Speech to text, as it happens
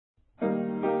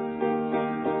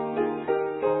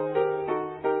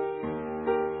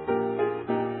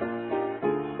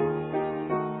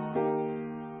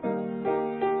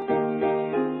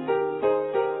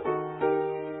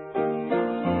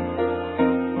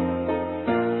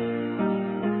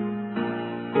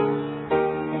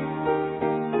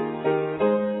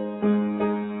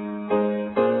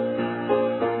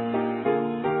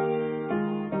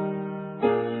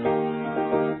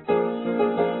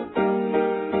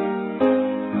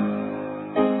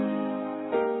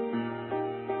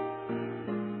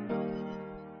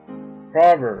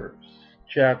Proverbs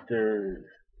chapter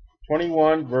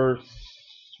 21 verse,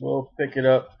 we'll pick it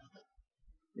up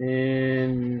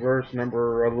in verse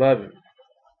number 11.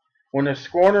 When the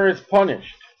scorner is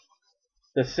punished,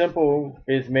 the simple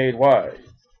is made wise.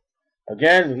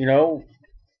 Again,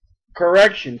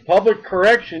 correction, public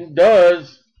correction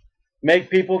does make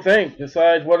people think,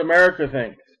 besides what America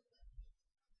thinks.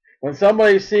 When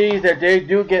somebody sees that they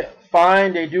do get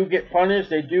fined, they do get punished,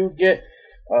 they do get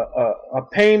a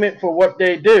payment for what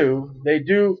they do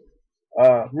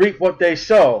reap what they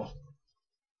sow,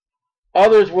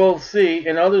 others will see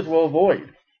and others will avoid.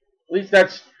 At least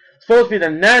that's supposed to be the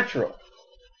natural.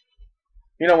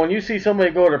 When you see somebody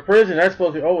go to prison, that's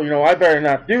supposed to be, I better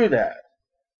not do that.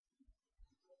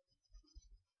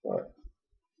 But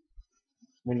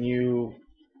when you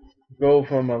go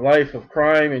from a life of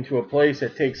crime into a place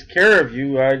that takes care of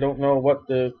you, I don't know what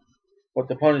the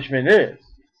punishment is.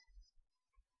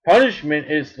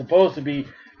 Punishment is supposed to be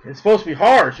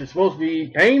harsh. It's supposed to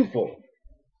be painful.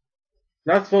 It's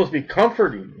not supposed to be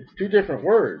comforting. It's two different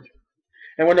words.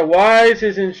 And when the wise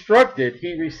is instructed,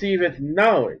 he receiveth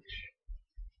knowledge.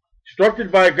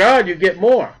 Instructed by God, you get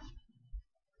more.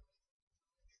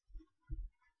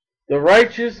 The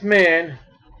righteous man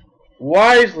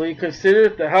wisely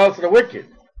considereth the house of the wicked.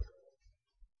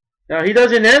 Now, he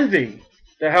doesn't envy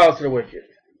the house of the wicked.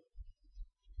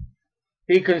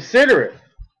 He considereth.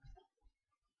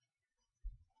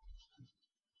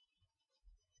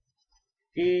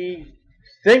 He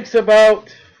thinks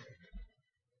about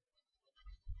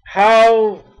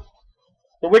how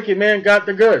the wicked man got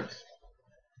the goods.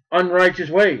 Unrighteous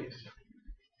ways.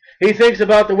 He thinks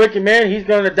about the wicked man, he's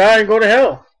going to die and go to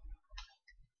hell.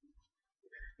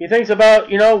 He thinks about,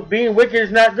 being wicked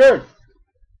is not good.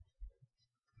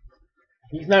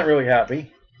 He's not really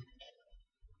happy.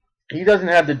 He doesn't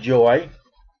have the joy.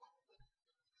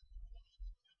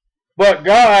 But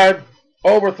God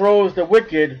overthrows the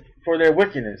wicked for their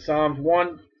wickedness. Psalms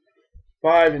 1,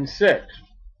 5, and 6.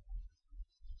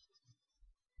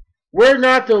 We're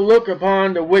not to look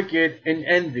upon the wicked in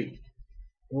envy.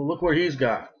 Well, look what he's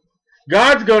got.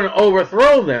 God's going to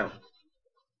overthrow them.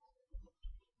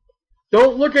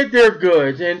 Don't look at their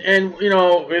goods and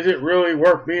is it really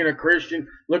worth being a Christian?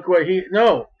 Look what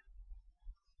no.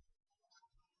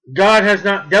 God has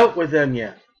not dealt with them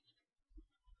yet.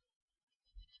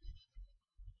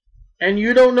 And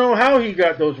you don't know how he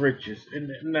got those riches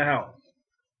in the house.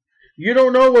 You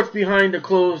don't know what's behind the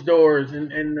closed doors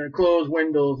and the closed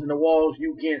windows and the walls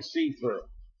you can't see through.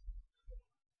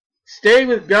 Stay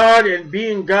with God and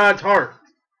be in God's heart.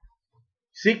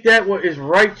 Seek that what is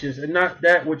righteous and not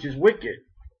that which is wicked.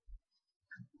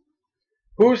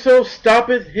 Whoso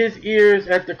stoppeth his ears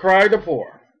at the cry of the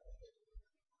poor,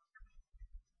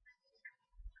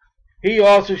 he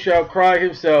also shall cry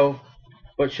himself,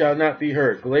 but shall not be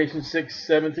heard. Galatians 6,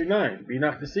 7 through 9. Be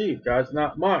not deceived. God's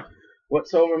not mocked.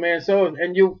 Whatsoever man soweth.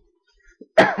 And you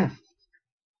can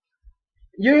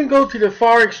go to the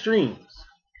far extremes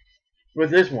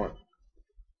with this one.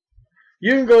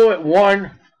 You can go at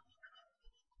one,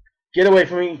 get away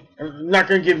from me, I'm not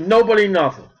going to give nobody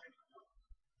nothing.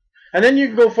 And then you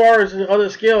can go far as the other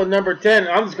scale, number 10,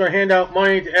 I'm just going to hand out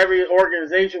money to every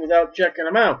organization without checking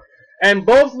them out. And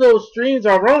both of those streams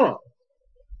are wrong.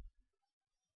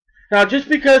 Now, just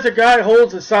because a guy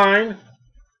holds a sign,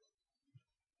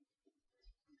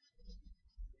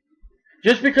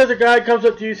 just because a guy comes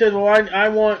up to you and says, well,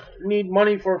 I need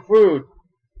money for food,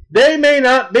 they may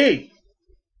not be.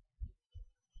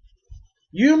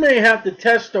 You may have to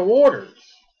test the waters.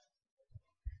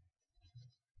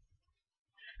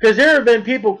 Because there have been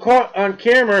people caught on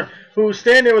camera who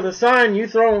stand there with a sign, you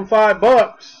throw them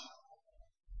 $5,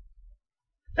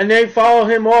 and they follow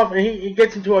him off, and he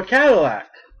gets into a Cadillac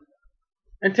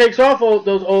and takes off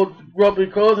those old grubby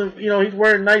clothes, and he's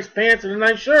wearing nice pants and a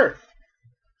nice shirt.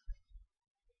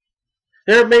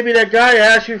 There maybe that guy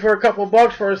asks you for a couple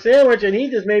bucks for a sandwich, and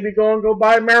he just maybe go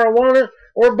buy marijuana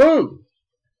or booze.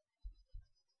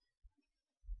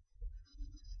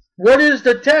 What is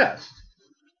the test?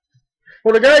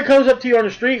 Well, the guy comes up to you on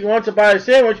the street and wants to buy a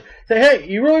sandwich. Say, hey,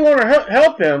 you really want to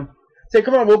help him? Say,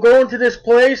 come on, we'll go into this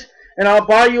place, and I'll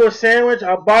buy you a sandwich,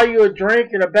 I'll buy you a drink,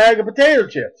 and a bag of potato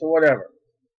chips, or whatever.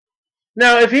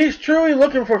 Now, if he's truly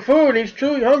looking for food, he's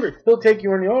truly hungry, he'll take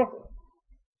you on the offer.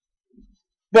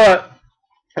 But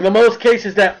in the most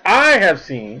cases that I have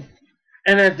seen,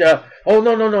 and that, oh,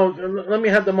 no, let me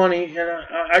have the money, and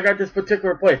I got this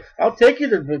particular place. I'll take you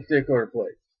to this particular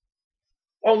place.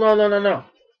 Oh, no.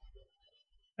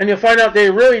 And you'll find out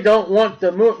they really don't want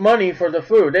the money for the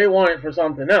food. They want it for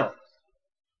something else.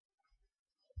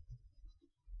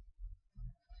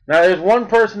 Now, there's one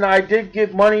person I did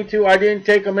give money to. I didn't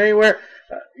take him anywhere.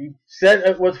 He said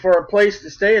it was for a place to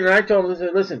stay, and I told him,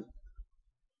 listen,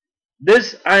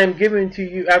 this I am giving to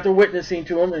you, after witnessing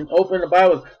to him and opening the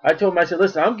Bible. I told him, I said,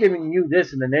 listen, I'm giving you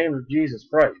this in the name of Jesus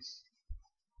Christ.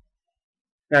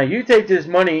 Now, you take this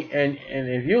money, and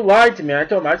if you lied to me, I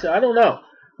told him, I said, I don't know.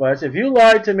 But I said, if you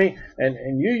lied to me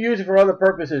and you use it for other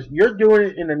purposes, you're doing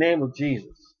it in the name of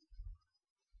Jesus.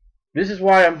 This is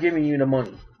why I'm giving you the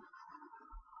money.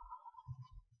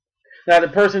 Now, the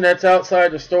person that's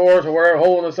outside the stores or wherever,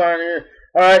 holding the sign here,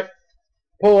 all right,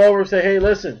 pull over and say, hey,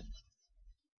 listen,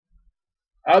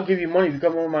 I'll give you money if you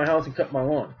come over to my house and cut my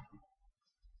lawn.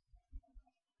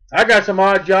 I got some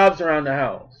odd jobs around the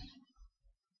house.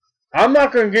 I'm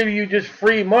not going to give you just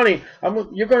free money.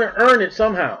 You're going to earn it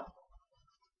somehow.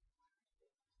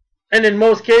 And in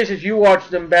most cases, you watch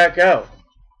them back out.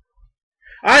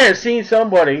 I have seen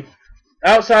somebody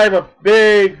outside of a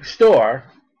big store,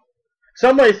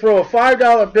 somebody throw a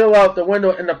 $5 bill out the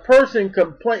window, and the person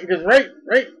complained, because right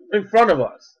in front of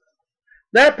us,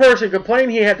 that person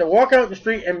complained he had to walk out the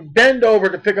street and bend over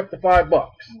to pick up the $5.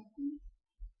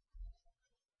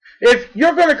 If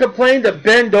you're going to complain to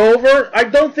bend over, I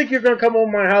don't think you're going to come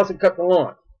over my house and cut the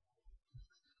lawn.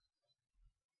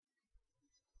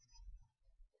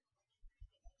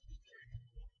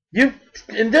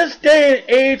 In this day and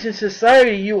age in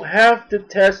society, you have to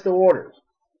test the waters.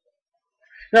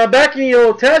 Now, back in the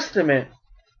Old Testament,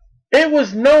 it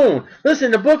was known.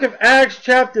 Listen, the book of Acts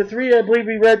chapter 3, I believe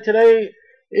we read today,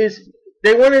 is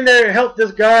they went in there and helped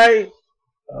this guy.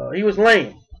 He was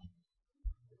lame.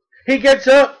 He gets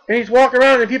up and he's walking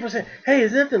around and people say, hey,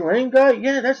 isn't that the lame guy?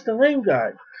 Yeah, that's the lame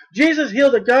guy. Jesus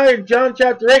healed a guy in John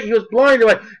chapter 8. He was blind. They're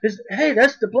like, hey,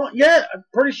 that's the blind. Yeah, I'm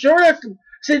pretty sure that's the...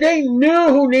 See, they knew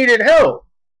who needed help.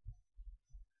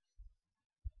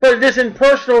 But in this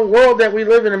impersonal world that we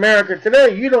live in America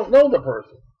today, you don't know the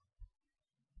person.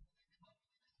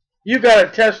 You got to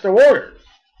test the waters.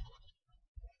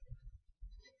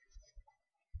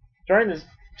 Trying to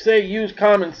say use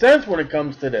common sense when it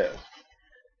comes to this.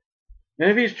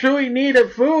 And if he's truly in need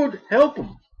of food, help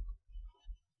him.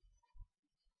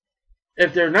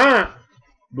 If they're not,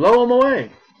 blow them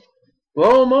away.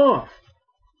 Blow them off.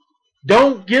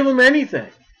 Don't give them anything.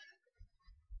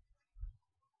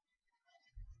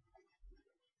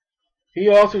 He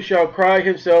also shall cry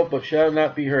himself, but shall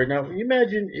not be heard. Now, can you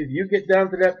imagine if you get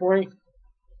down to that point?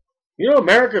 You know,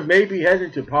 America may be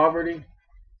headed to poverty.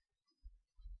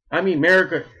 I mean,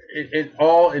 America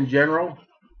in general.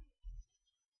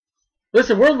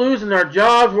 Listen, we're losing our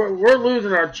jobs. We're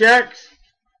losing our checks.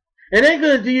 It ain't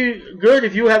going to do you good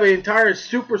if you have an entire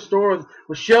superstore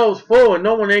with shelves full and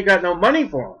no one ain't got no money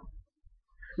for them.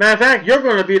 Matter of fact, you're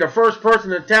going to be the first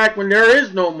person attacked when there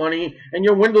is no money and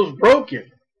your window's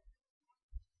broken.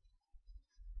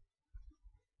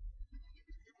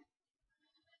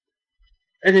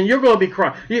 And then you're going to be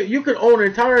crying. You could own an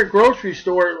entire grocery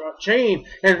store chain,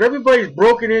 and if everybody's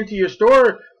broken into your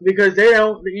store because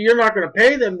you're not going to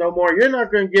pay them no more, you're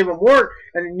not going to give them work,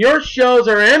 and your shelves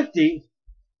are empty,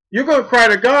 you're going to cry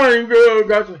to God, and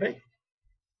God says, hey,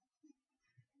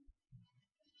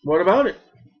 what about it?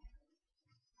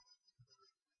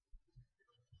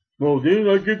 Well, didn't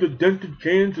I give the dented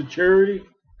cans to charity?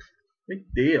 Big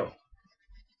deal.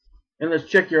 And let's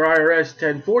check your IRS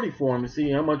 1040 form and see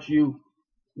how much you...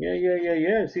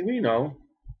 Yeah. See, we know.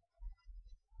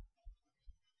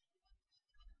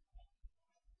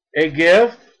 A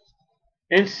gift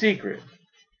in secret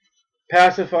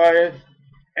pacifieth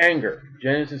anger.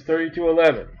 Genesis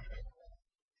 32:11.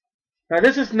 Now,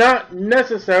 this is not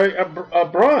necessarily a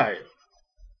bribe.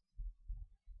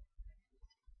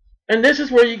 And this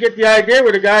is where you get the idea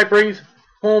where the guy brings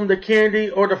home the candy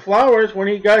or the flowers when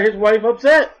he got his wife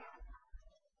upset.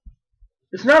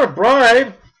 It's not a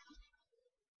bribe.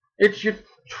 It's you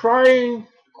trying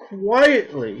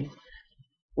quietly,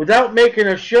 without making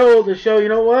a show, to show, you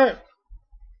know what?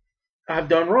 I've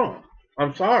done wrong.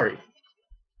 I'm sorry.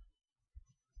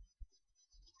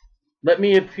 Let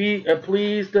me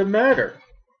appease the matter.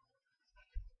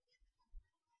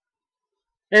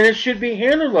 And it should be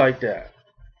handled like that.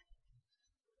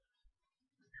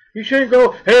 You shouldn't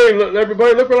go, hey, look,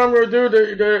 everybody, look what I'm going to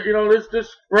do.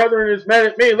 This brethren is mad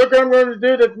at me. Look what I'm going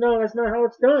to do. No, that's not how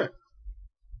it's done.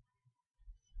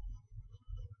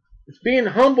 It's being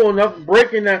humble enough,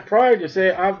 breaking that pride to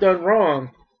say, I've done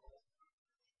wrong.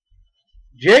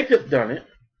 Jacob done it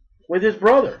with his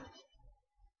brother.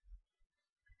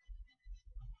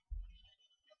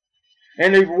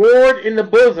 And a reward in the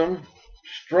bosom,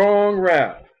 strong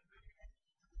wrath.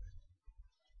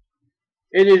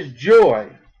 It is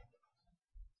joy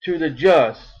to the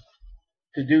just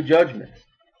to do judgment.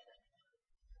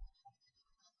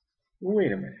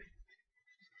 Wait a minute.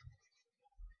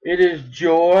 It is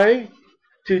joy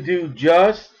to do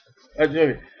just.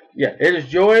 Yeah, it is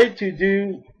joy to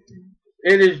do.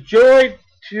 It is joy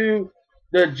to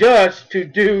the just to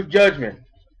do judgment.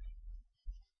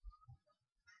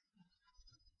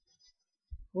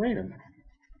 Wait a minute.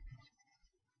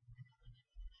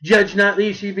 Judge not,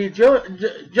 lest ye be judged.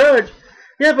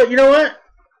 Yeah, but you know what?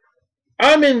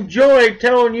 I'm in joy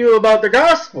telling you about the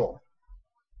gospel.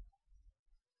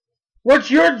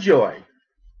 What's your joy?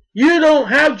 You don't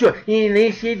have joy.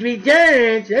 Lest ye be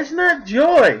judged. That's not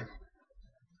joy.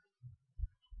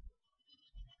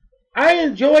 I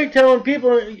enjoy telling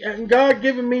people, and God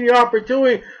giving me the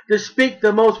opportunity to speak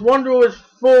the most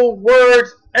wonderful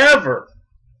words ever.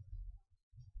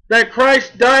 That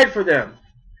Christ died for them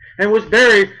and was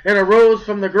buried and arose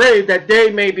from the grave that they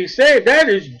may be saved. That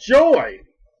is joy.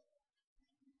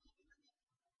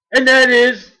 And that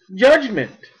is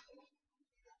judgment.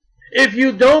 If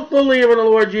you don't believe in the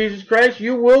Lord Jesus Christ,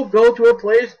 you will go to a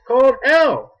place called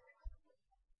hell.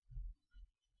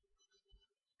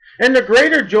 And the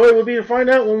greater joy will be to find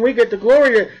out when we get to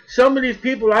glory that some of these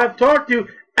people I've talked to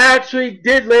actually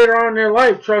did later on in their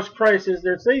life trust Christ as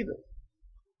their Savior.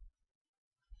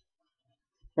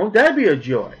 Won't that be a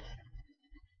joy?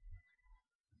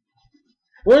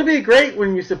 Wouldn't it be great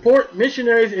when you support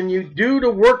missionaries and you do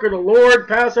the work of the Lord,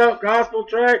 pass out gospel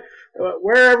tract,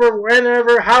 wherever,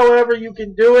 whenever, however you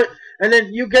can do it, and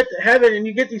then you get to heaven and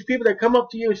you get these people that come up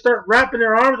to you and start wrapping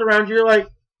their arms around you. You're like,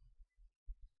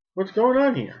 what's going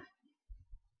on here?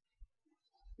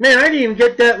 Man, I didn't even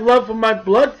get that love from my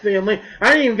blood family.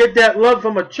 I didn't even get that love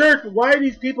from a church. Why are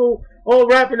these people all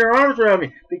wrapping their arms around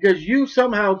me? Because you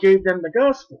somehow gave them the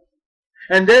gospel.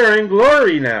 And they're in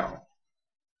glory now.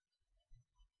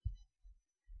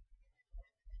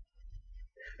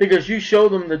 Because you show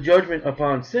them the judgment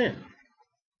upon sin.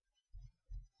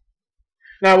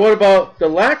 Now, what about the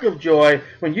lack of joy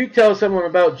when you tell someone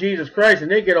about Jesus Christ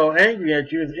and they get all angry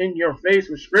at you in your face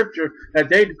with scripture that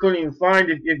they couldn't even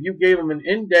find if you gave them an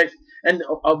index and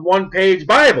a one-page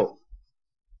Bible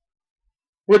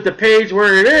with the page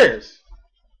where it is?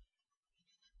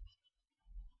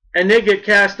 And they get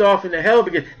cast off into hell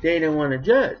because they didn't want to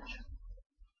judge.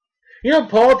 You know,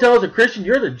 Paul tells a Christian,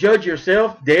 you're to judge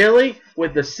yourself daily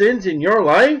with the sins in your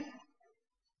life.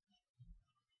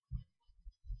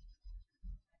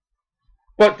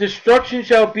 But destruction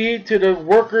shall be to the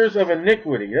workers of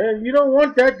iniquity. You don't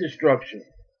want that destruction.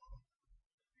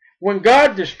 When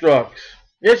God destructs,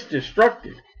 it's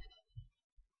destructive.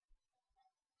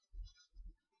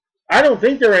 I don't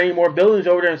think there are any more buildings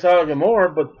over there in Sodom and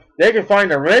Gomorrah, but they can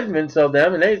find the remnants of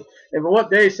them, and from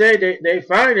what they say, they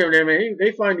find them. I mean,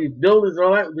 they find these buildings and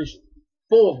all that just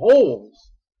full of holes.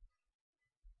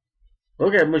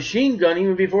 Look at a machine gun,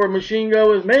 even before a machine gun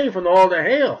was made, from all the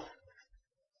hail,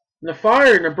 and the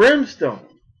fire, and the brimstone.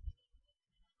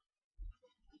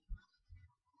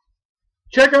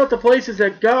 Check out the places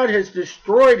that God has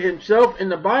destroyed himself in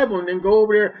the Bible, and then go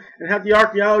over there and have the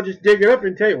archaeologists dig it up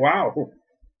and tell you, wow,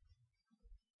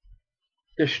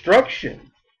 destruction.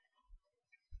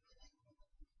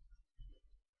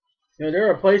 You know,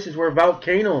 there are places where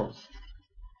volcanoes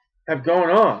have gone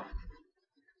off.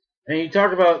 And you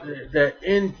talk about that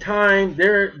in time,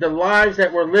 the lives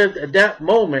that were lived at that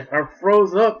moment are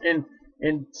frozen up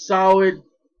in solid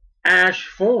ash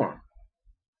form.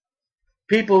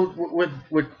 People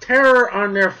with terror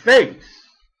on their face,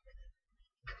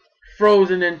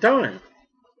 frozen in time.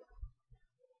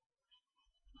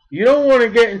 You don't want to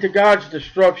get into God's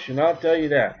destruction, I'll tell you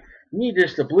that. You need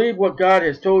just to believe what God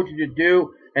has told you to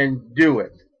do and do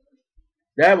it.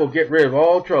 That will get rid of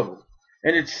all trouble.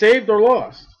 And it's saved or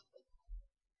lost.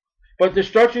 But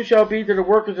destruction shall be to the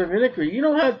workers of iniquity. You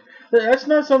don't have, that's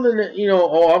not something that, you know,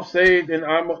 oh, I'm saved and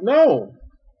no.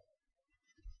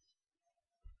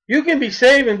 You can be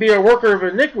saved and be a worker of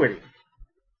iniquity.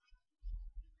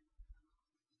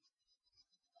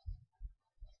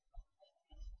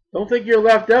 Don't think you're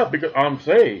left out because I'm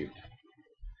saved.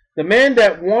 The man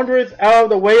that wandereth out of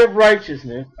the way of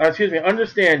righteousness,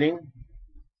 understanding.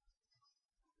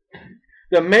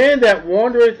 The man that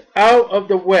wandereth out of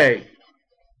the way.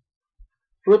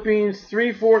 Philippians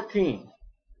 3:14.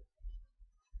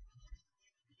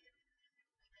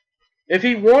 If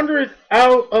he wandereth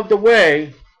out of the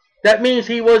way, that means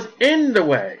he was in the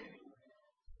way.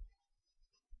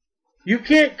 You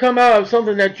can't come out of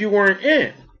something that you weren't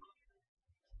in.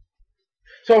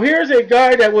 So here's a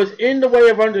guy that was in the way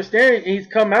of understanding, and he's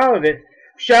come out of it,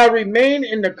 shall remain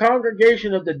in the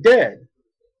congregation of the dead.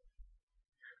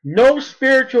 No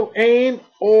spiritual aim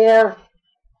or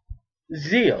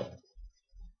zeal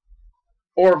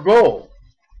or goal.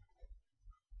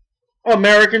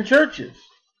 American churches.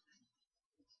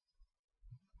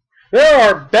 There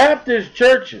are Baptist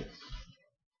churches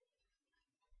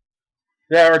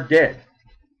that are dead.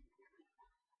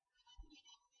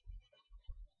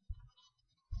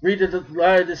 Read the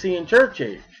Laodicean church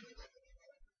age.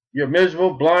 You're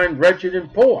miserable, blind, wretched,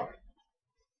 and poor.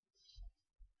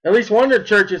 At least one of the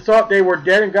churches thought they were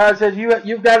dead, and God says,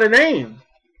 you've got a name.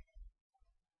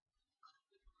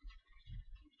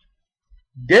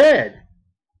 Dead.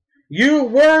 You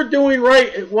were doing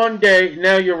right one day,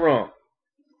 now you're wrong.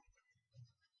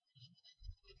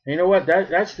 And you know what?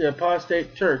 That's the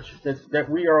apostate church that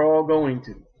we are all going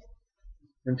to.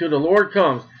 Until the Lord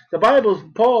comes. The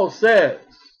Bible, Paul says,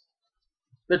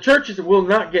 the churches will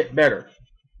not get better.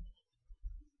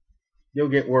 They'll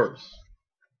get worse.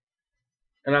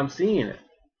 And I'm seeing it.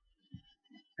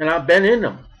 And I've been in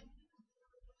them.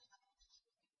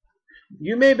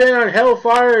 You may have been on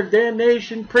hellfire,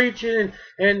 damnation, preaching,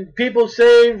 and people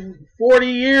saved 40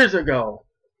 years ago.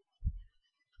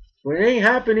 But it ain't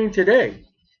happening today.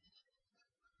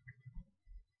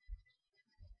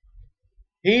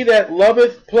 He that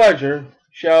loveth pleasure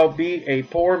shall be a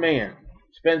poor man.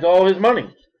 Spends all his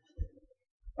money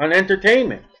on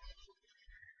entertainment.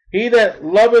 He that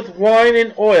loveth wine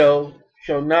and oil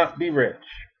shall not be rich.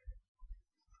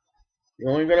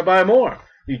 You're only going to buy more.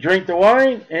 You drink the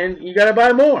wine and you got to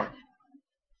buy more.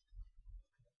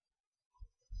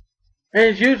 And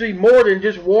it's usually more than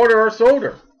just water or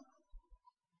soda.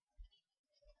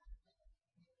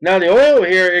 Now the oil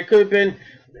here, it could have been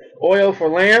oil for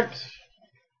lamps,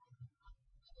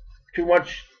 too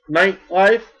much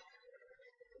nightlife,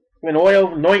 and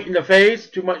oil anointing the face,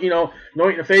 too much,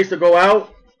 anointing the face to go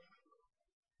out,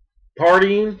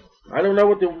 partying. I don't know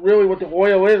what the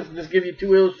oil is. I'll just give you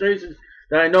two illustrations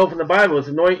that I know from the Bible. It's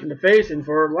anointing the face and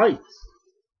for lights.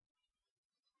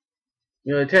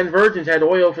 The 10 virgins had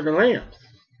oil for the lamps,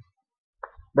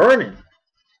 burning.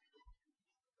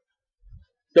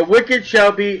 The wicked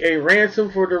shall be a ransom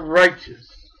for the righteous,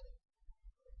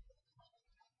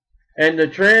 and the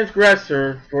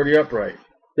transgressor for the upright.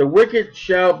 The wicked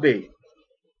shall be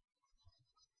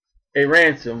a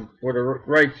ransom for the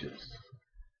righteous.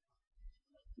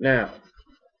 Now,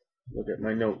 look at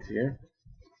my notes here.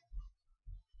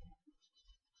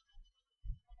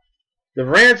 The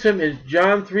ransom is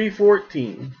John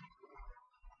 3:14.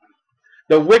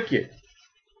 The wicked.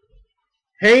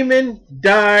 Haman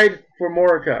died for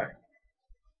Mordecai.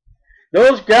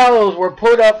 Those gallows were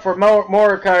put up for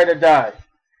Mordecai to die.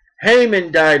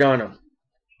 Haman died on them.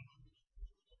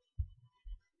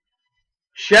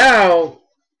 Shall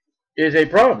is a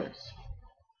promise.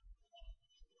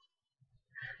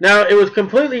 Now, it was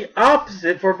completely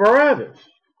opposite for Barabbas.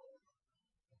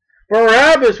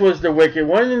 Barabbas was the wicked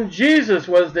one, and Jesus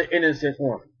was the innocent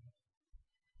one.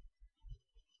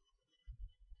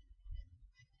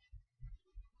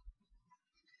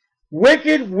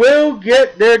 Wicked will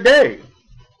get their day.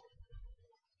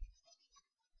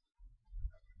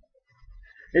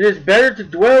 It is better to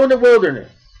dwell in the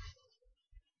wilderness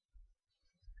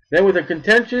than with a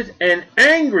contentious and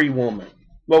angry woman.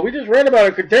 Well, we just read about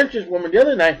a contentious woman the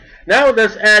other night. Now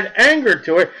let's add anger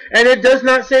to it, and it does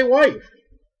not say wife.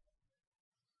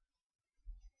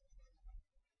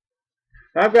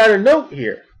 I've got a note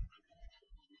here.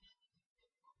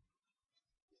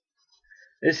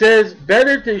 It says,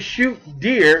 better to shoot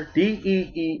deer,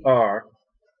 D-E-E-R,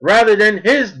 rather than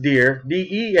his deer,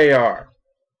 D-E-A-R.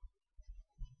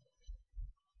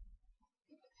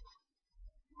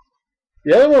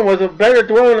 The other one was a better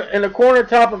dwell in the corner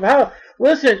top of a house.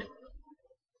 Listen,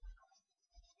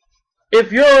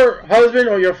 if your husband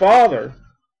or your father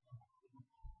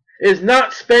is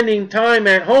not spending time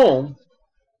at home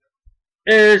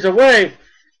and is away,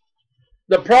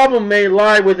 the problem may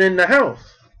lie within the house.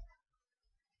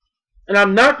 And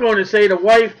I'm not going to say the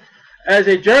wife as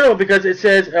a general because it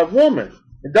says a woman.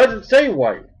 It doesn't say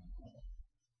wife.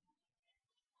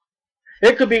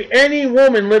 It could be any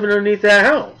woman living underneath that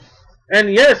house.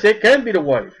 And yes, it can be the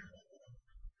wife.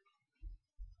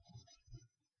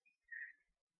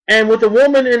 And with a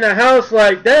woman in the house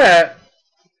like that,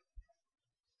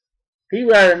 he'd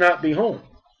rather not be home.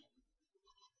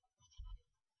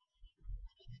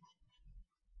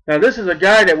 Now this is a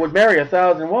guy that would marry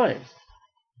 1,000 wives.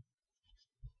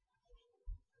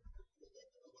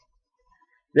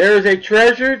 There is a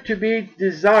treasure to be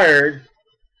desired,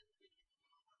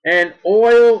 and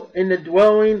oil in the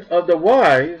dwelling of the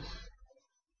wise.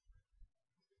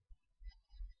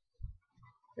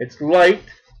 It's light,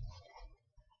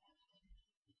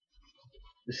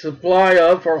 the supply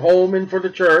of for home and for the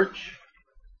church.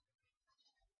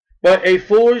 But a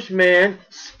foolish man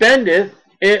spendeth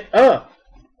it up.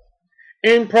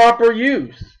 improper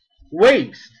use,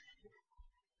 waste.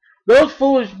 Those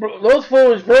foolish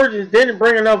virgins didn't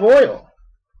bring enough oil.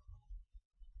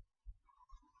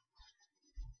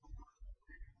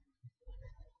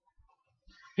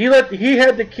 He had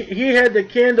the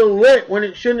candle lit when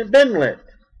it shouldn't have been lit.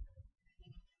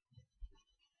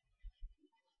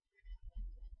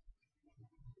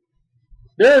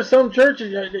 There are some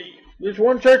churches. There's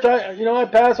one church I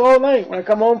pass all night when I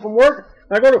come home from work.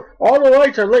 I go to, all the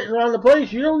lights are lit around the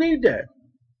place. You don't need that.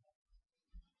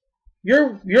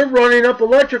 You're running up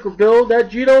electrical bill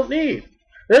that you don't need.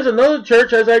 There's another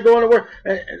church as I go into work.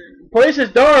 The place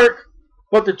is dark,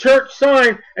 but the church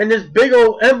sign and this big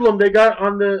old emblem they got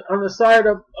on the side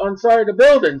of the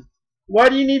building. Why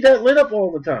do you need that lit up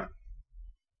all the time?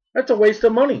 That's a waste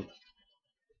of money.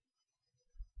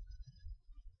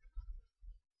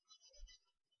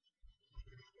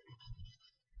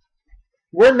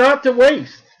 We're not to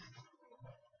waste.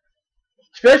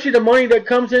 Especially the money that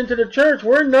comes into the church.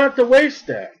 We're not to waste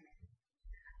that.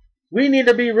 We need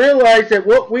to be realized that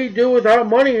what we do with our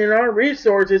money and our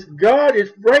resources, God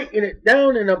is writing it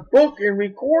down in a book and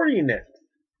recording it.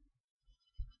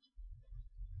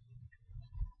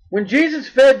 When Jesus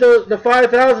fed the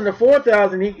 5,000 to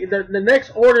 4,000, the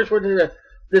next orders for the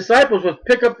disciples was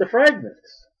pick up the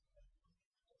fragments.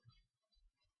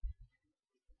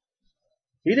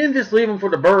 He didn't just leave them for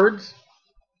the birds.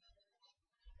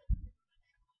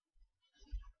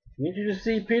 Didn't you just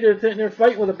see Peter sitting there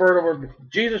fighting with a bird over,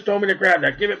 Jesus told me to grab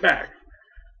that, give it back.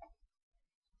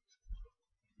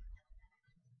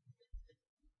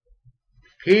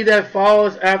 He that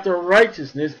follows after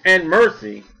righteousness and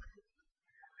mercy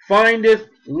findeth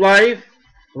life,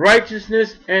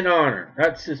 righteousness, and honor.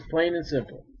 That's just plain and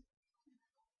simple.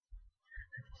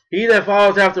 He that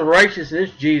follows after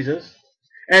righteousness, Jesus,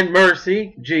 and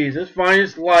mercy, Jesus,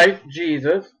 findeth life,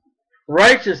 Jesus,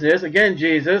 righteousness, again,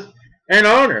 Jesus, and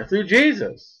honor through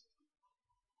Jesus.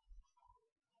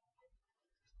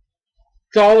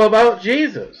 It's all about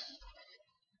Jesus.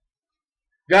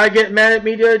 Guy getting mad at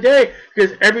me the other day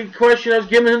because every question I was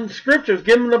giving him the scriptures,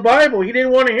 giving him the Bible. He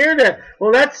didn't want to hear that.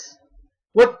 Well, that's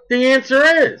what the answer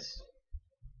is.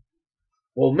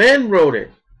 Well, men wrote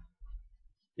it.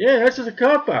 Yeah, that's just a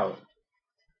cop-out.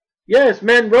 Yes,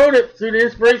 men wrote it through the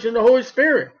inspiration of the Holy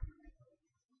Spirit.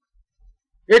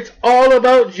 It's all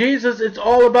about Jesus. It's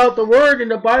all about the Word.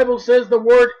 And the Bible says the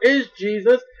Word is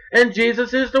Jesus, and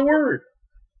Jesus is the Word.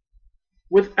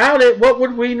 Without it, what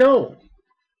would we know?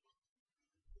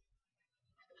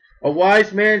 A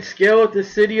wise man scaleth the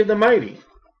city of the mighty,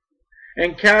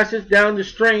 and casteth down the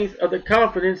strength of the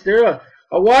confidence thereof.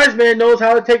 A wise man knows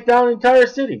how to take down an entire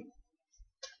city.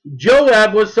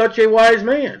 Joab was such a wise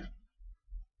man.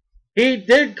 He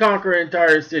did conquer an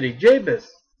entire city,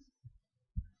 Jabez.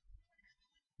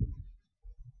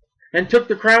 And took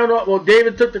the crown off. Well,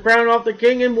 David took the crown off the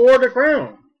king and wore the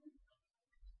crown.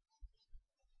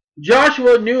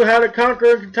 Joshua knew how to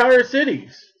conquer entire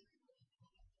cities.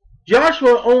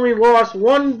 Joshua only lost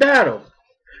one battle.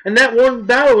 And that one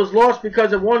battle was lost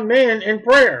because of one man in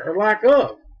prayer, or lack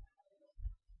of.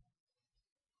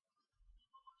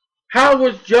 How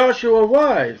was Joshua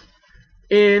wise?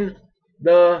 In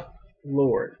the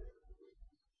Lord.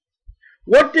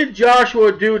 What did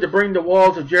Joshua do to bring the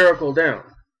walls of Jericho down?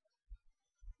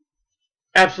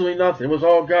 Absolutely nothing. It was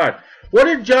all God. What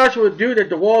did Joshua do that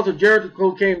the walls of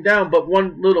Jericho came down but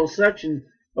one little section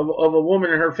of a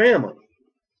woman and her family?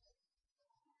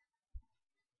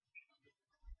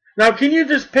 Now, can you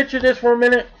just picture this for a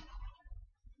minute?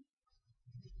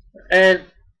 And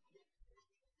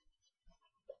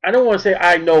I don't want to say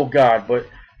I know God, but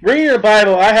reading the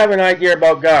Bible, I have an idea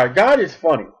about God. God is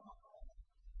funny.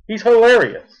 He's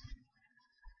hilarious.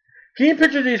 Can you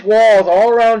picture these walls all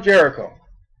around Jericho?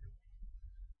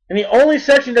 And the only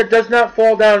section that does not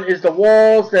fall down is the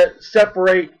walls that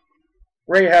separate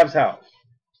Rahab's house.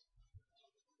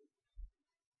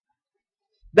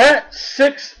 That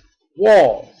 6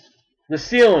 walls, the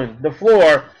ceiling, the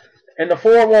floor, and the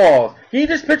 4 walls. Can you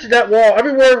just picture that wall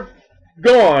everywhere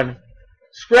gone,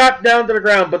 scrapped down to the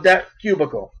ground, but that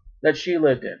cubicle that she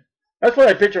lived in? That's what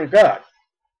I picture with God.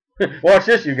 Watch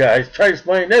this, you guys. Try to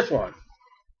explain this one.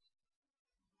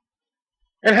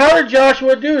 And how did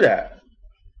Joshua do that?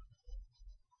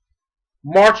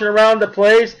 Marching around the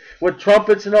place with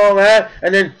trumpets and all that,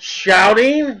 and then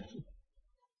shouting?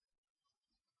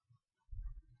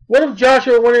 What if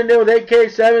Joshua went in there with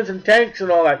AK-7s and tanks and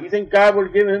all that? You think God would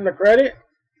have given him the credit?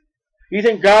 You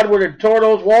think God would have tore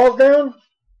those walls down?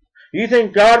 You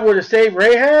think God would have saved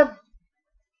Rahab?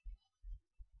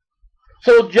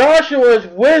 So Joshua's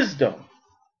wisdom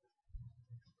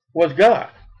was God.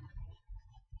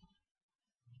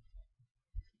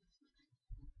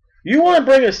 You want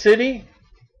to bring a city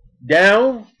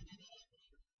down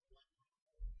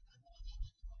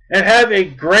and have a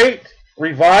great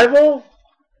revival?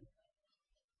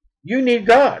 You need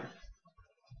God.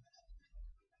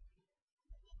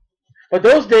 But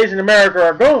those days in America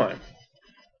are gone.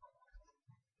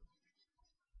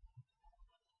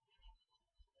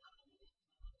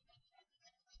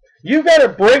 You got to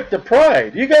break the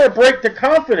pride. You got to break the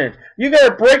confidence. You got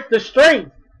to break the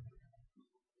strength.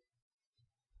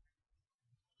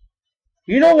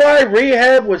 You know why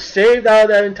Rahab was saved out of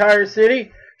that entire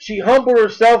city? She humbled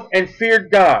herself and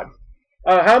feared God.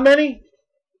 How many?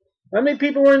 How many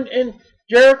people were in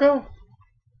Jericho?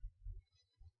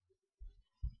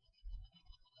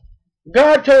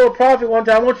 God told a prophet one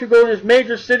time, I want you to go to this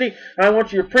major city, and I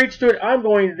want you to preach to it. I'm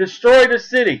going to destroy the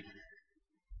city.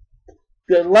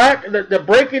 The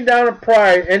breaking down of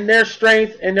pride and their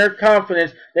strength and their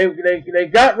confidence, they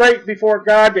got right before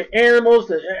God, the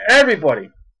animals, everybody.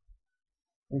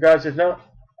 And God says, no,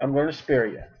 I'm going to spare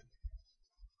you.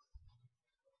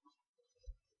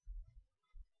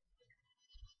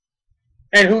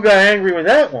 And who got angry with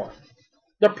that one?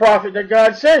 The prophet that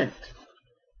God sent.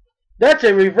 That's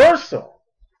a reversal.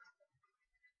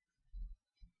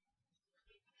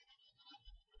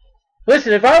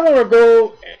 Listen, if I want to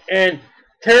go and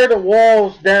tear the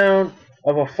walls down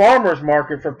of a farmer's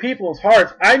market for people's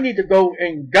hearts, I need to go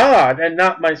in God and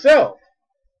not myself.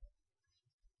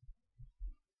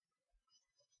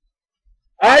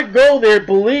 I go there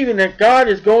believing that God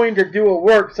is going to do a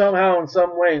work somehow in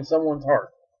some way in someone's heart.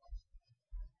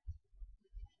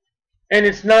 And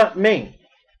it's not me.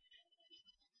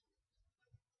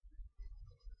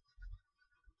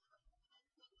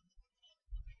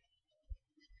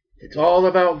 It's all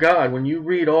about God. When you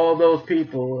read all those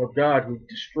people of God who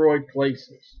destroyed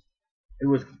places, it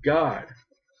was God.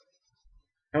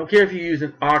 I don't care if you use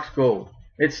an ox goad.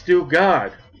 It's still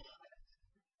God.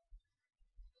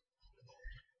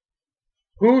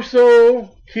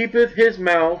 Whoso keepeth his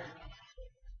mouth,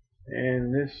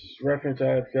 and this reference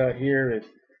I've got here is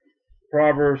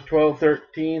Proverbs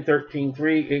 12:13,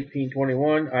 13:3,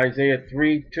 18:21, Isaiah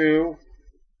 3:2,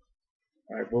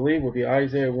 I believe will be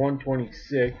Isaiah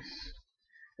 1:26,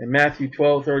 and Matthew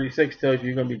 12:36 tells you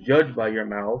you're going to be judged by your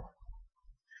mouth.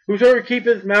 Whosoever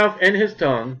keepeth his mouth and his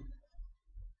tongue.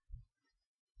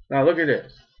 Now look at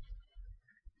this.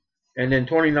 And then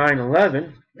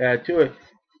 29:11, add to it,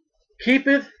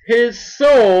 keepeth his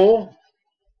soul.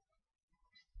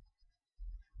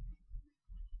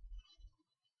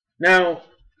 Now,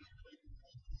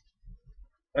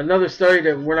 another study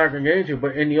that we're not going to get into,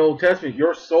 but in the Old Testament,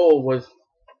 your soul was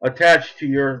attached to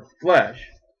your flesh.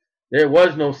 There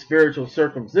was no spiritual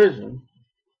circumcision.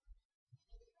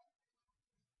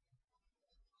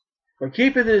 But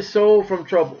keepeth his soul from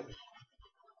troubles.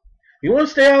 You want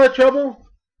to stay out of trouble?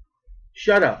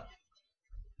 Shut up.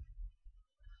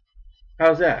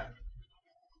 How's that?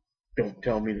 Don't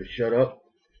tell me to shut up.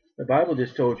 The Bible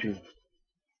just told you.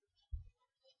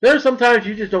 There's sometimes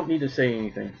you just don't need to say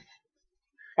anything.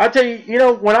 I'll tell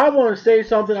you, when I want to say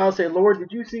something, I'll say, Lord,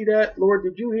 did you see that? Lord,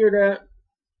 did you hear that?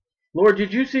 Lord,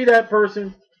 did you see that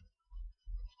person?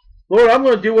 Lord, I'm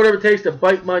going to do whatever it takes to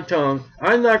bite my tongue.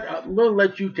 I'm going to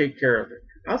let you take care of it.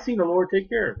 I've seen the Lord take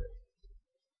care of it.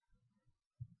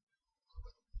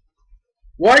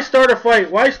 Why start a fight?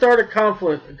 Why start a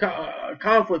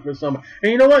conflict with someone?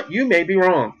 And you know what? You may be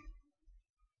wrong.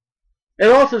 It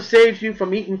also saves you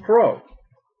from eating crow.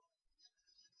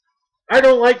 I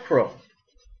don't like crow.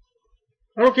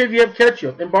 I don't care if you have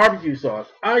ketchup and barbecue sauce.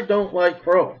 I don't like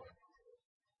crow.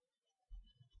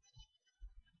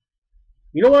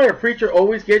 You know why a preacher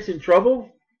always gets in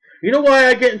trouble? You know why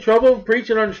I get in trouble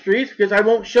preaching on the streets? Because I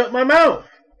won't shut my mouth.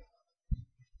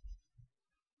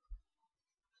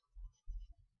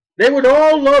 They would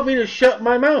all love me to shut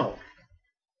my mouth.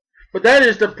 But that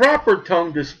is the proper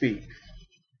tongue to speak.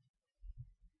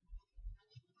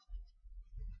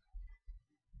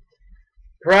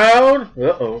 Proud,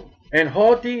 and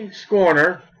haughty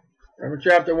scorner. Remember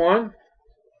chapter 1?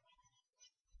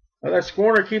 Now that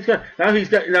scorner keeps going. Now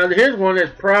here's one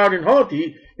that's proud and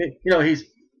haughty. He's,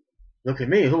 look at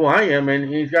me, who I am,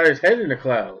 and he's got his head in the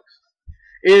clouds.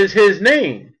 Is his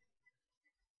name.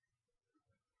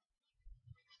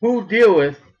 Who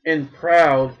dealeth in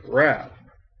proud wrath?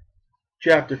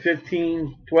 Chapter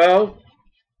 15:12.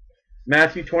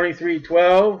 Matthew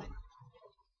 23:12.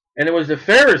 And it was the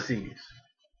Pharisees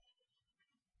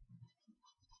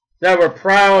that were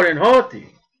proud and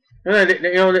haughty.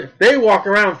 They walk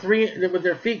around with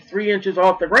their feet 3 inches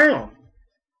off the ground.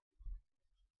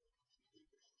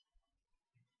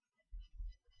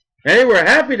 And they were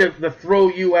happy to throw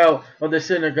you out of the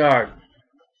synagogue.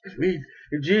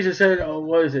 Jesus said, oh,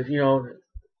 what is it?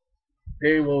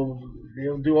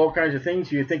 They'll do all kinds of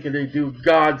things. You're thinking they do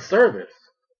God's service.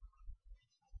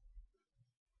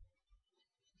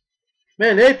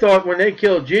 Man, they thought when they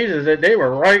killed Jesus that they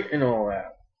were right in all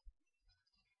that.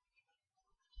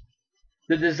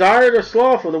 The desire, the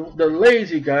slothful, the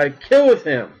lazy guy killeth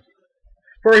him,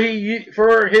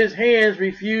 for his hands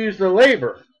refuse the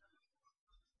labor.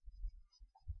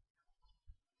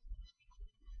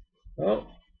 Well,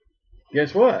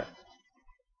 guess what?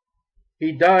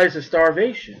 He dies of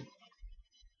starvation.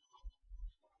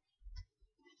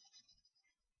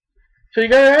 So you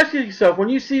got to ask yourself, when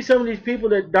you see some of these people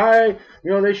that die,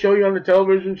 they show you on the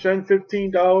television, send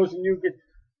 $15 and you get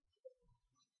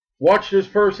watch this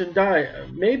person die.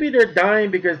 Maybe they're dying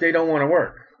because they don't want to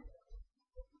work.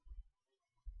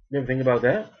 You ever think about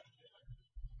that?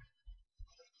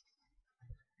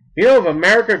 If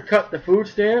America cut the food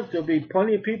stamps, there'll be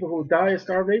plenty of people who die of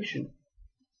starvation.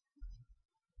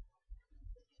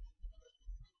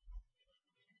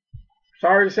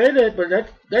 Sorry to say that, but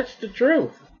that's the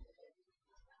truth.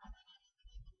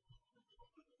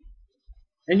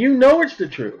 And you know it's the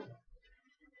truth.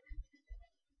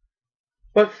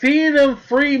 But feeding them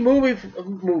free money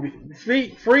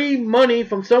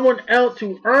from someone else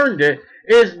who earned it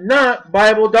is not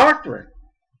Bible doctrine.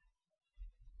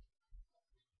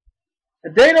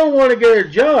 If they don't want to get a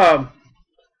job,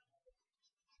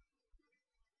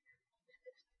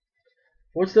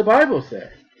 what's the Bible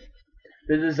say?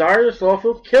 The desire of the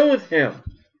slothful killeth him,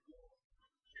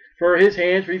 for his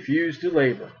hands refuse to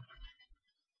labor.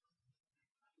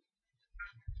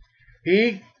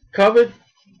 He coveteth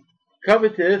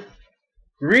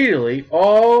greedily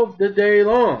all the day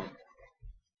long.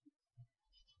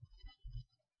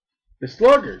 The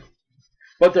sluggard,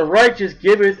 but the righteous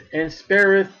giveth and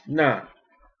spareth not.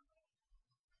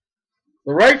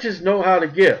 The righteous know how to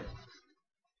give,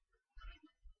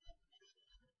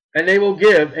 and they will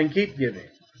give and keep giving.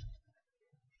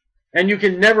 And you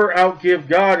can never outgive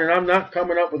God, and I'm not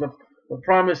coming up with a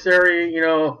promissory,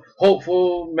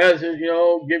 hopeful message,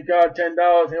 give God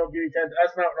 $10, he'll give you $10.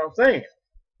 That's not what I'm saying.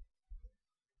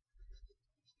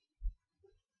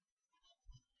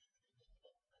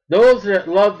 Those that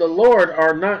love the Lord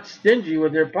are not stingy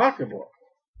with their pocketbook.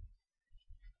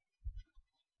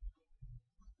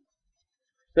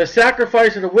 The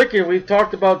sacrifice of the wicked, we've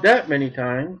talked about that many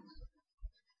times.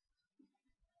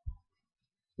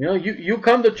 You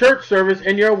come to church service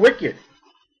and you're wicked.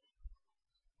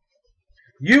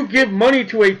 You give money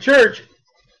to a church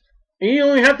and you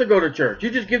don't even have to go to church.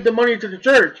 You just give the money to the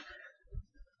church.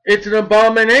 It's an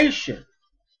abomination.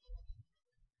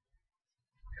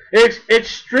 It's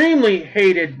extremely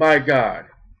hated by God.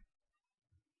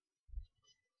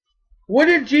 What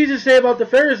did Jesus say about the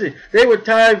Pharisees? They would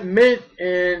tithe mint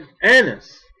and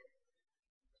anise.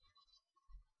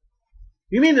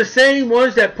 You mean the same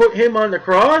ones that put him on the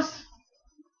cross?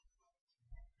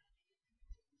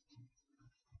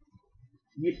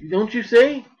 Don't you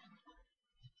see?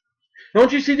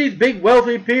 Don't you see these big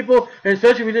wealthy people, and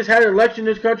especially if we just had an election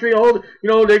in this country,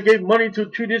 they gave money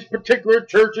to these particular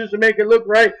churches to make it look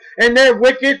right, and they're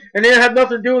wicked, and they have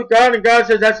nothing to do with God, and God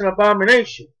says that's an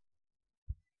abomination.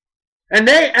 And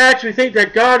they actually think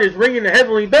that God is ringing the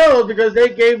heavenly bells because they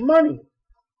gave money.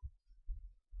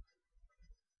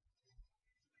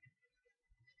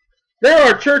 There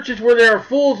are churches where there are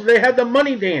fools and they have the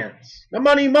money dance, the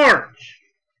money march.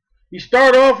 You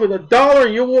start off with $1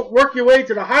 and you work your way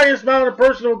to the highest amount of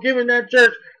person who will give in that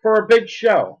church for a big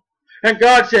show. And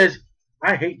God says,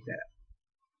 I hate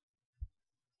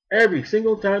that. Every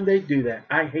single time they do that,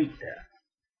 I hate that.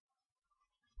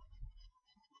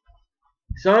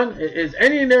 Son, is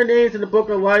any of their names in the book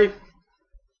of life?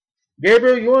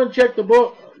 Gabriel, you want to check the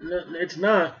book? It's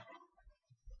not.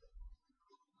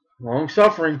 Long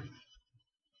suffering.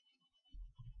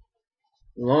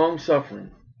 Long suffering.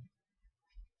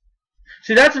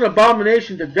 See, that's an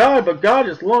abomination to God, but God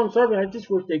is long suffering. I just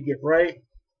wish they'd get right.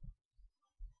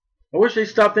 I wish they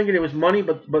stopped thinking it was money,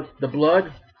 but the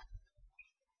blood.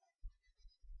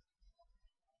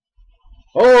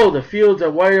 Oh, the fields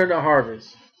are whiter than the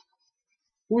harvest.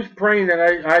 Who's praying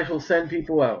that I shall send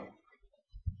people out?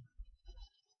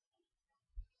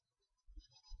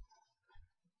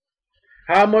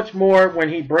 How much more when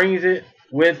he brings it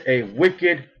with a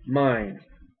wicked mind?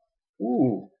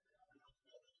 Ooh.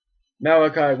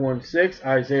 Malachi 1:6,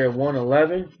 Isaiah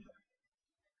 1:11.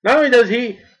 Not only does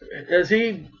he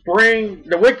bring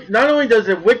the wicked, not only does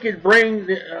the wicked bring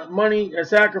the money, a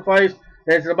sacrifice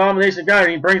that's an abomination to God,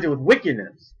 and he brings it with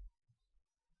wickedness.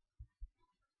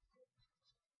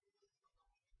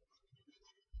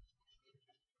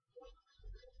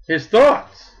 His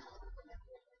thoughts.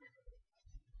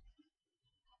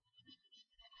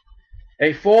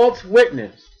 A false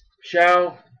witness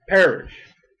shall perish.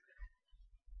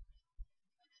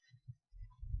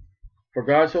 For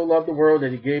God so loved the world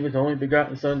that he gave his only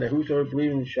begotten Son, that whosoever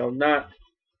believes in him shall not.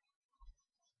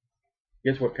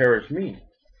 Guess what perish means?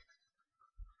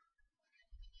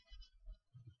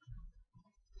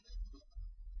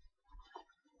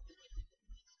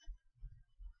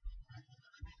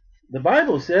 The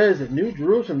Bible says that New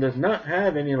Jerusalem does not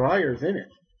have any liars in it.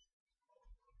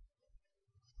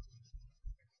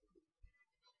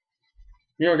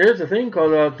 You know, there's a thing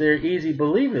called out there easy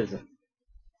believism.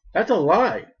 That's a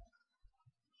lie.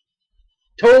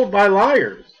 Told by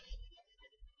liars.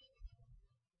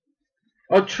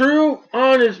 A true,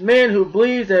 honest man who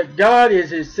believes that God is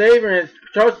his Savior and has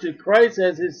trusted Christ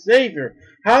as his Savior,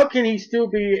 how can he still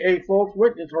be a false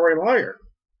witness or a liar?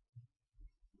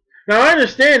 Now I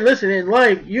understand, listen, in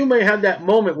life, you may have that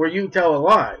moment where you tell a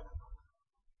lie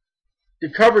to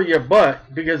cover your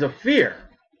butt because of fear.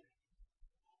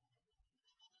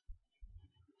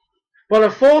 But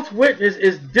a false witness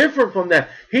is different from that.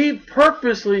 He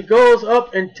purposely goes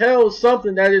up and tells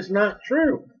something that is not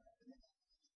true.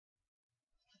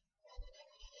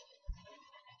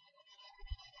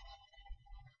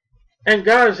 And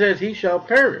God says he shall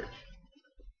perish.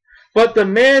 But the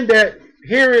man that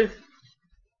heareth,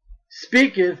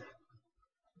 speaketh,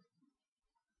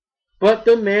 the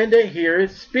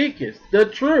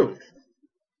truth.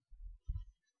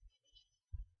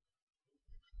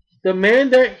 The man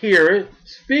that heareth,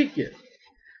 speaketh.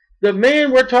 The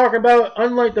man we're talking about,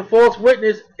 unlike the false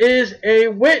witness, is a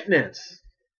witness.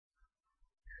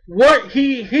 What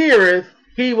he heareth,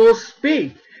 he will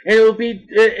speak. And it will be,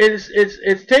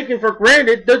 it's taken for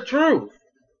granted the truth.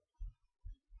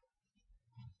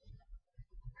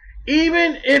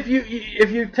 Even if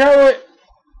you tell it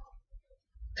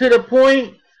to the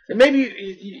point that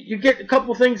maybe you get a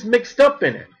couple things mixed up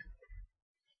in it.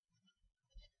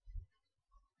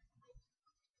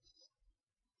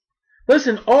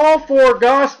 Listen, all four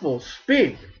Gospels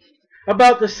speak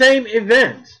about the same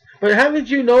events. But haven't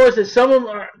you noticed that some of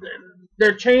them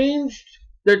they're changed?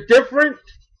 They're different?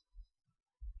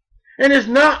 And it's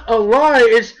not a lie.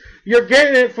 It's you're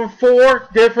getting it from four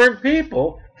different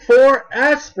people, four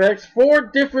aspects,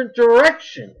 four different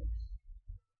directions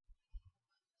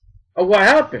of what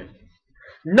happened.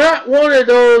 Not one of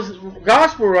those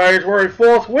gospel writers were a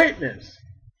false witness.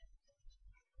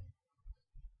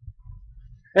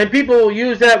 And people will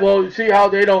use that, well, see how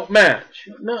they don't match.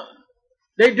 No,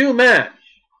 they do match.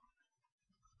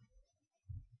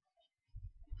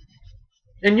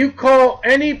 And you call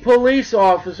any police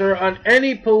officer on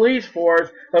any police force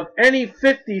of any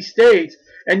 50 states,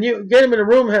 and you get him in a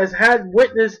room who has had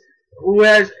witness who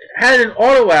has had an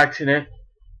auto accident,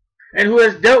 and who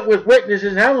has dealt with witnesses,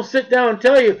 and have them sit down and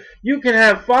tell you, you can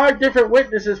have 5 different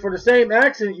witnesses for the same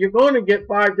accident, you're going to get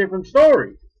 5 different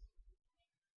stories.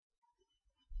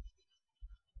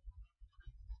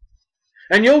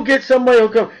 And you'll get somebody who'll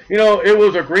come, you know, it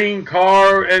was a green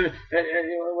car, and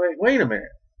wait a minute.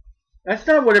 That's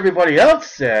not what everybody else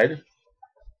said.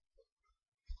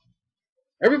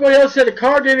 Everybody else said the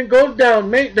car didn't go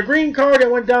down the green car that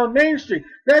went down Main Street.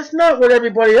 That's not what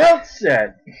everybody else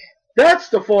said. That's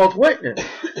the false witness.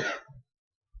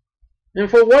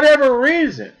 And for whatever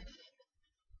reason,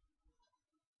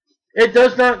 it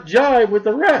does not jive with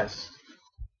the rest.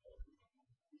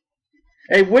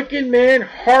 A wicked man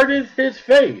hardeth his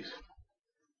face.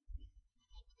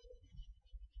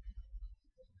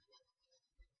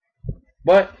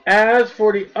 But as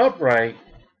for the upright,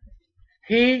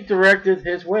 he directeth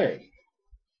his way.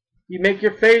 You make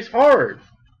your face hard.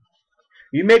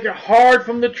 You make it hard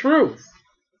from the truth.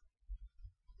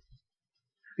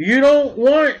 You don't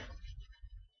want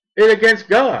it against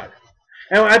God.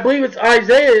 And I believe it's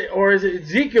Isaiah or is it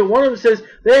Ezekiel, one of them says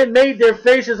they had made their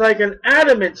faces like an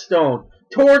adamant stone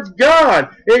towards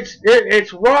God.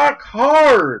 It's rock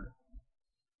hard.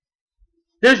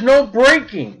 There's no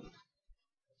breaking.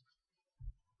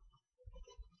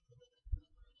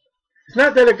 It's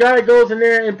not that a guy goes in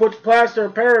there and puts plaster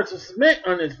of Paris or cement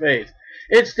on his face.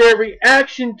 It's their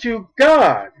reaction to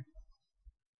God.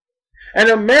 And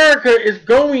America is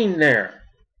going there.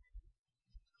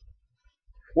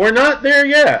 We're not there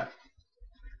yet.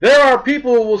 There are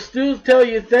people who will still tell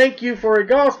you thank you for a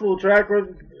gospel tract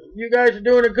where you guys are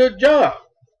doing a good job.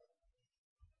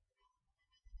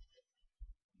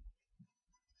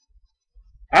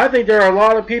 I think there are a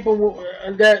lot of people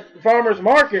that farmers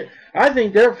market, I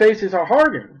think their faces are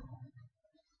hardened.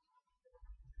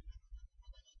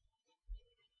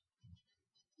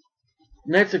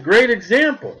 And that's a great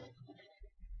example.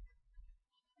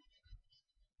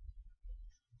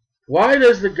 Why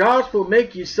does the gospel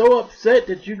make you so upset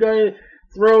that you gotta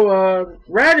throw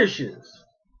radishes?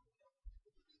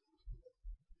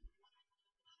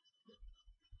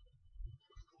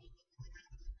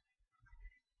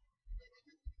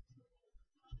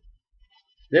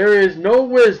 There is no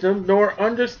wisdom, nor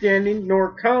understanding,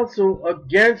 nor counsel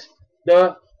against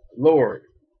the Lord.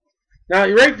 Now,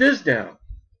 you write this down.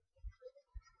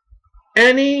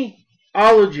 Any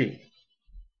ology,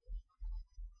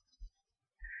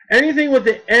 anything with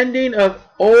the ending of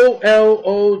O-L-O-G-Y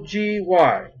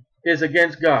is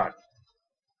against God.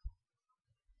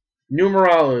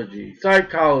 Numerology,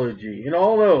 psychology, and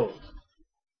all those.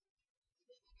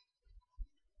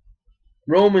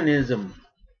 Romanism,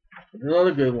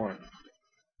 another good one.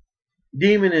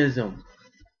 Demonism.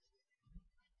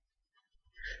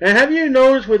 And have you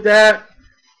noticed with that,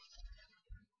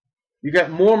 you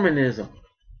got Mormonism.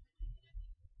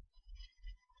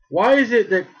 Why is it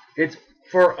that it's,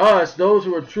 for us, those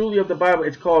who are truly of the Bible,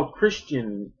 it's called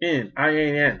Christian,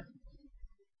 I-A-N.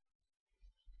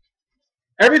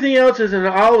 Everything else is an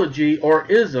ology or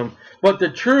ism, but the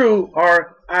true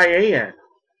are I-A-N.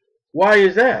 Why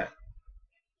is that?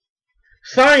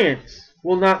 Science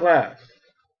will not last.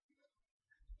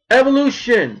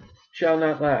 Evolution shall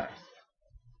not last.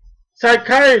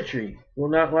 Psychiatry will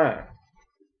not last.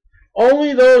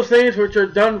 Only those things which are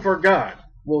done for God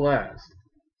will last.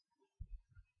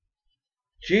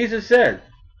 Jesus said,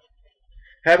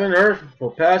 heaven and earth will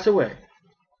pass away,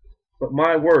 but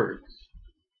my words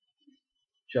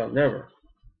shall never.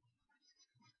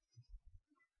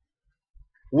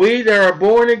 We that are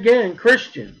born again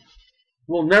Christians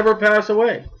will never pass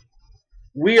away.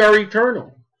 We are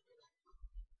eternal.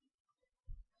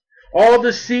 All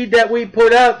the seed that we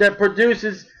put out that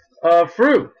produces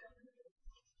fruit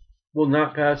will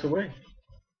not pass away.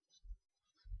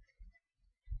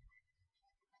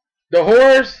 The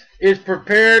horse is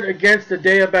prepared against the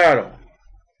day of battle,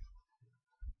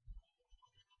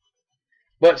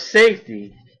 but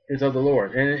safety is of the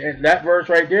Lord. And that verse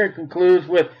right there concludes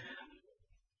with,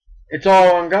 it's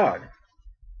all on God.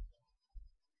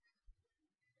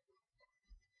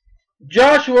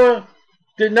 Joshua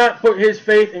did not put his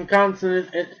faith in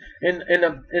consonant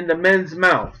in the men's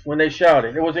mouth when they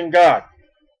shouted. It was in God.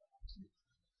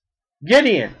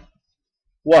 Gideon,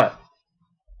 what?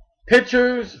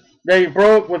 Pitchers they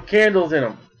broke with candles in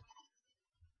them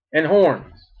and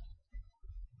horns.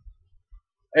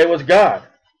 It was God.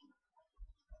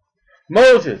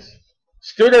 Moses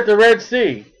stood at the Red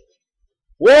Sea.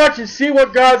 Watch and see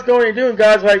what God's going to do. And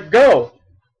God's like, go.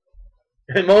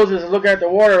 And Moses is looking at the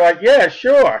water like, yeah,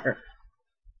 sure.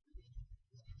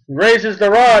 Raises the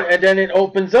rod and then it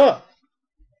opens up.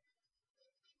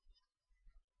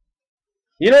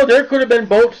 You know, there could have been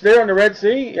boats there on the Red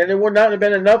Sea and it would not have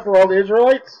been enough for all the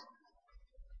Israelites.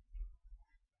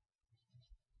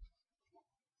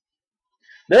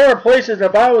 There are places the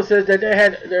Bible says that they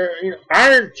had their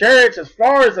iron chariots as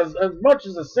far as much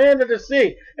as the sand of the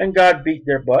sea, and God beat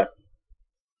their butt.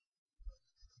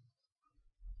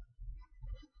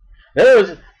 There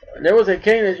was a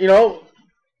king that,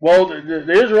 well,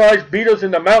 the Israelites beat us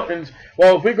in the mountains.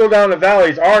 Well, if we go down the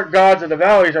valleys, our gods of the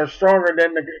valleys are stronger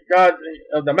than the gods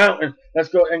of the mountain. Let's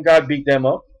go, and God beat them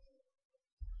up.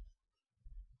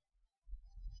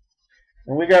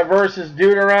 And we got verses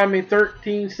Deuteronomy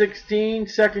 13:16,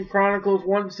 2 Chronicles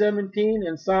 1:17,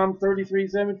 and Psalm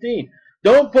 33:17.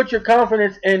 Don't put your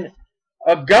confidence in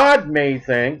a God-made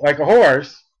thing, like a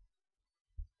horse,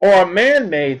 or a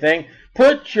man-made thing.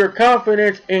 Put your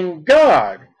confidence in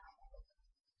God.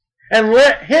 And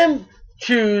let Him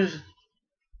choose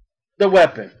the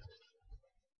weapon.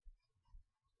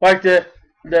 Like the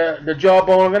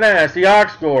jawbone of an ass, the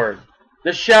ox gourd,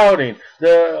 the shouting,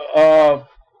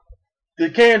 the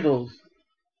candles,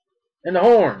 and the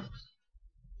horns,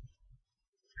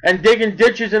 and digging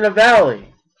ditches in the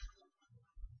valley.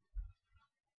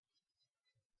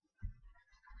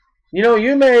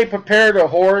 You may prepare the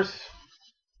horse.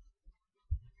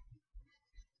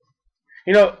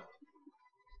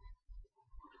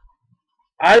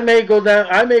 I may go down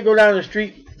the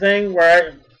street thing where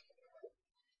I'm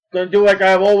going to do like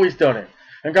I've always done it.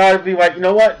 And God will be like, you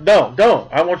know what? No,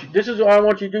 don't. This is what I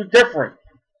want you to do different.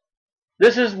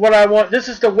 This is what I want. This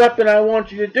is the weapon I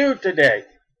want you to do today.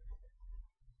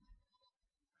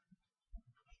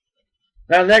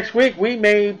 Now next week we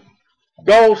may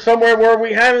go somewhere where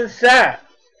we haven't sat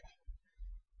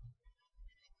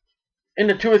in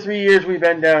the 2 or 3 years we've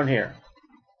been down here.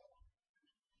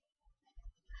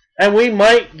 And we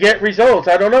might get results.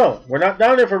 I don't know. We're not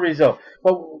down there for results.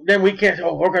 But then we can't say,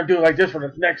 we're going to do it like this for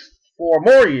the next 4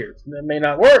 more years. That may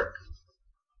not work.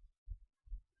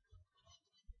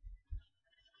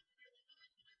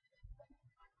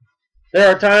 There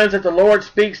are times that the Lord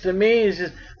speaks to me. He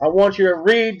says, I want you to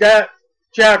read that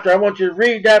chapter. I want you to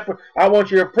read that. I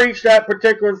want you to preach that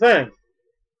particular thing.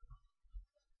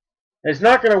 It's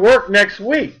not going to work next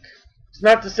week. It's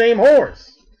not the same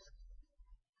horse.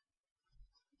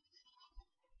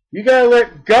 You got to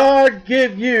let God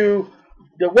give you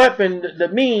the weapon, the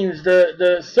means,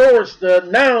 the source, the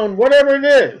noun, whatever it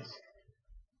is.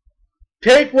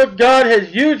 Take what God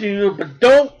has used you, but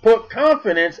don't put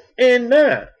confidence in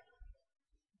that.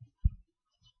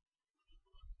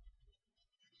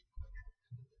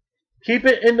 Keep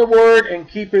it in the Word and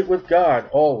keep it with God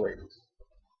always.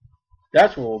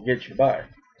 That's what will get you by.